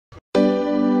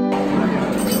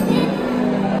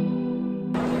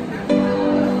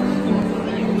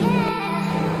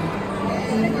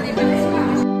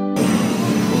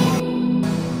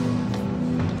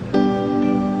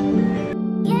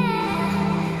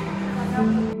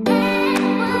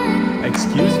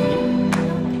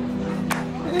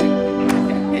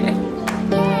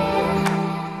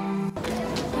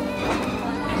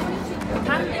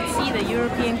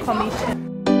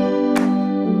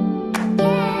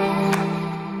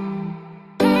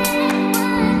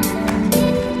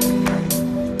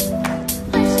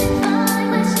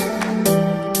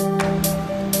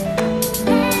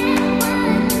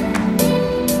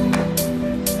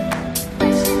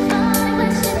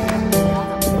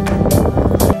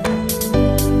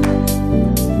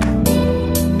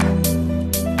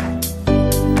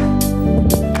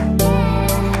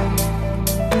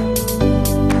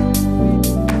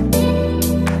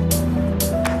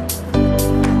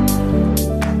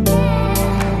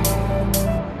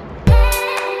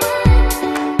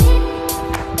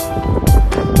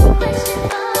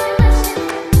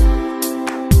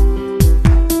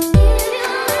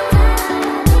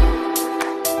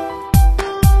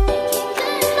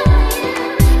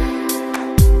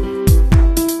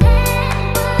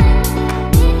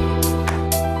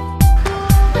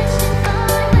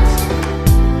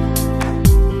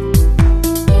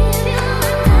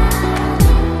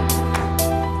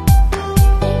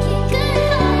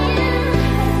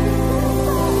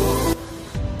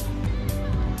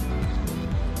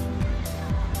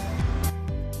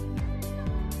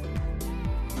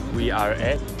are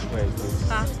at, where is this?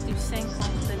 Parc du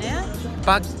Cinquantenaire.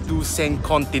 Parc du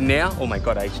Cinquantenaire. Oh my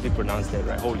god, I actually pronounced that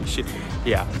right. Holy shit.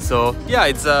 Yeah. So yeah,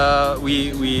 it's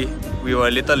we were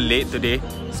a little late today,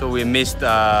 so we missed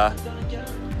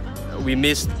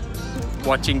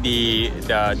watching the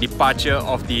departure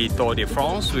of the Tour de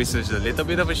France, which is a little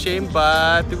bit of a shame,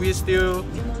 but we still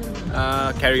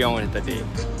carry on with the day.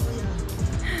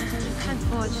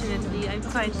 Unfortunately, I'm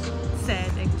quite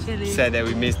sad actually. Sad that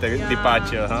we missed the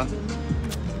departure, huh?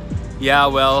 Yeah,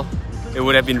 well, it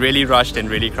would have been really rushed and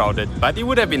really crowded, but it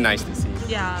would have been nice to see.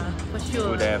 Yeah, for sure. It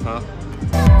would have, huh?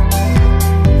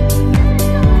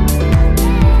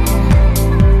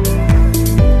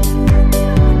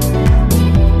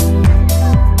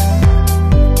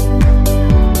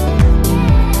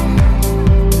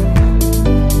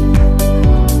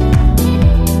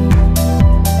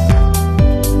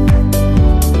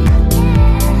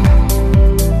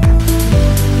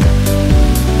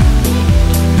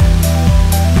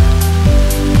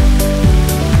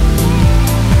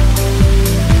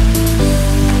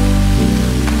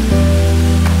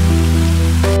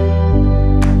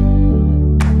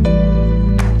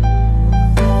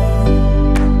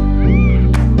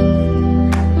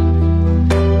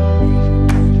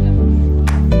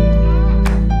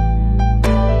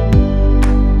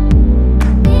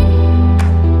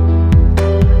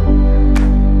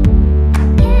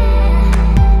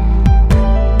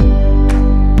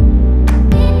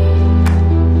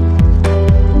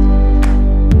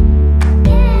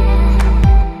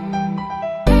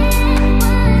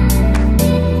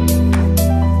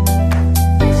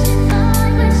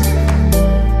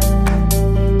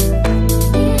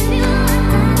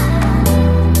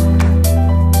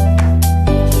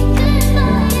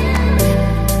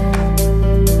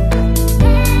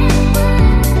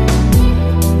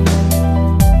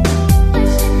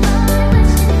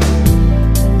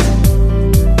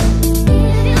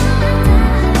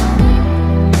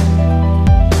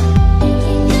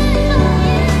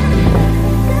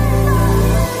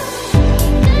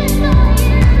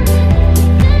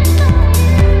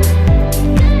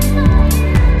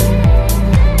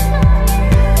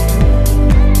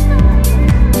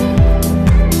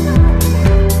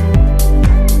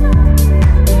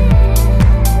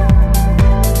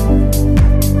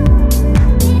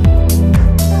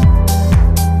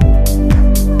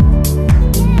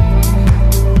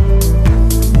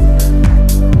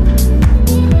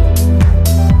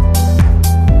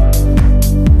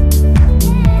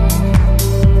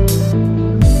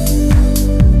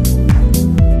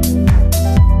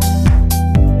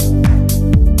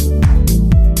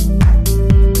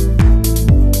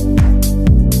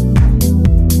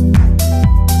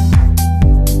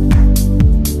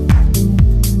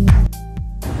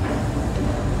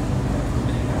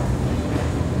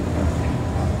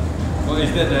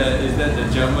 Is that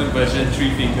the German version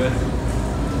 3 fingers?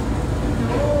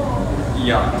 No.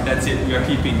 Yeah, that's it. You're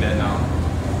keeping that now.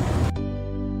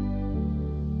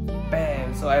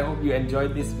 Bam! So I hope you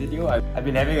enjoyed this video. I've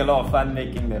been having a lot of fun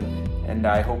making them, and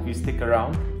I hope you stick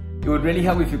around. It would really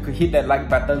help if you could hit that like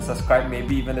button, subscribe,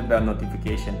 maybe even the bell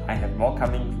notification. I have more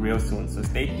coming real soon, so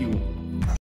stay tuned.